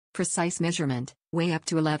Precise measurement, weigh up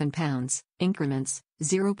to 11 pounds, increments,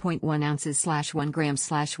 0.1 ounces/1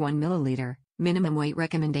 gram/1 milliliter, minimum weight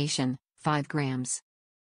recommendation, 5 grams.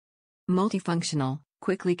 Multifunctional,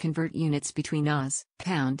 quickly convert units between oz,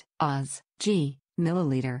 pound, oz, g,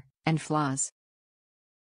 milliliter, and fl'oz.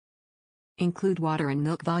 Include water and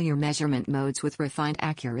milk volume measurement modes with refined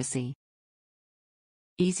accuracy.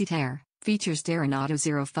 Easy Tare, features Tare and Auto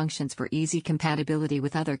Zero functions for easy compatibility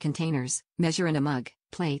with other containers, measure in a mug,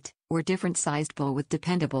 plate, or different sized bowl with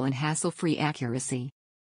dependable and hassle-free accuracy.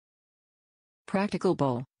 Practical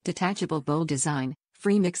bowl, detachable bowl design,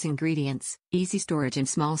 free mix ingredients, easy storage in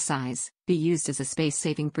small size, be used as a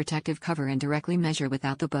space-saving protective cover and directly measure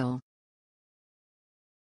without the bowl.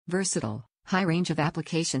 Versatile, high range of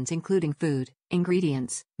applications including food,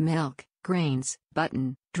 ingredients, milk, grains,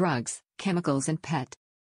 button, drugs, chemicals and pet.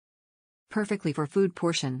 Perfectly for food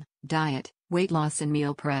portion, diet, weight loss and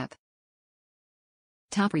meal prep.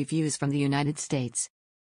 Top reviews from the United States.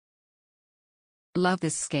 Love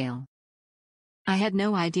this scale. I had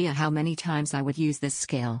no idea how many times I would use this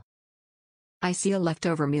scale. I seal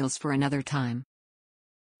leftover meals for another time.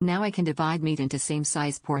 Now I can divide meat into same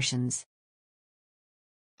size portions.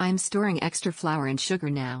 I'm storing extra flour and sugar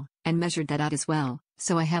now, and measured that out as well,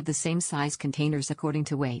 so I have the same size containers according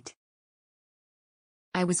to weight.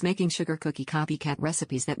 I was making sugar cookie copycat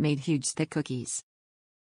recipes that made huge thick cookies.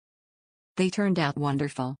 They turned out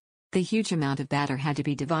wonderful. The huge amount of batter had to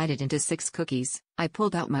be divided into 6 cookies. I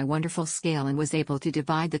pulled out my wonderful scale and was able to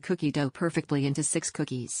divide the cookie dough perfectly into 6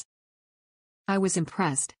 cookies. I was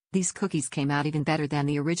impressed. These cookies came out even better than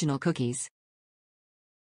the original cookies.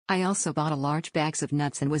 I also bought a large bags of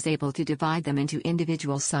nuts and was able to divide them into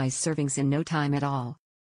individual size servings in no time at all.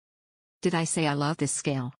 Did I say I love this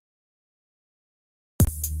scale?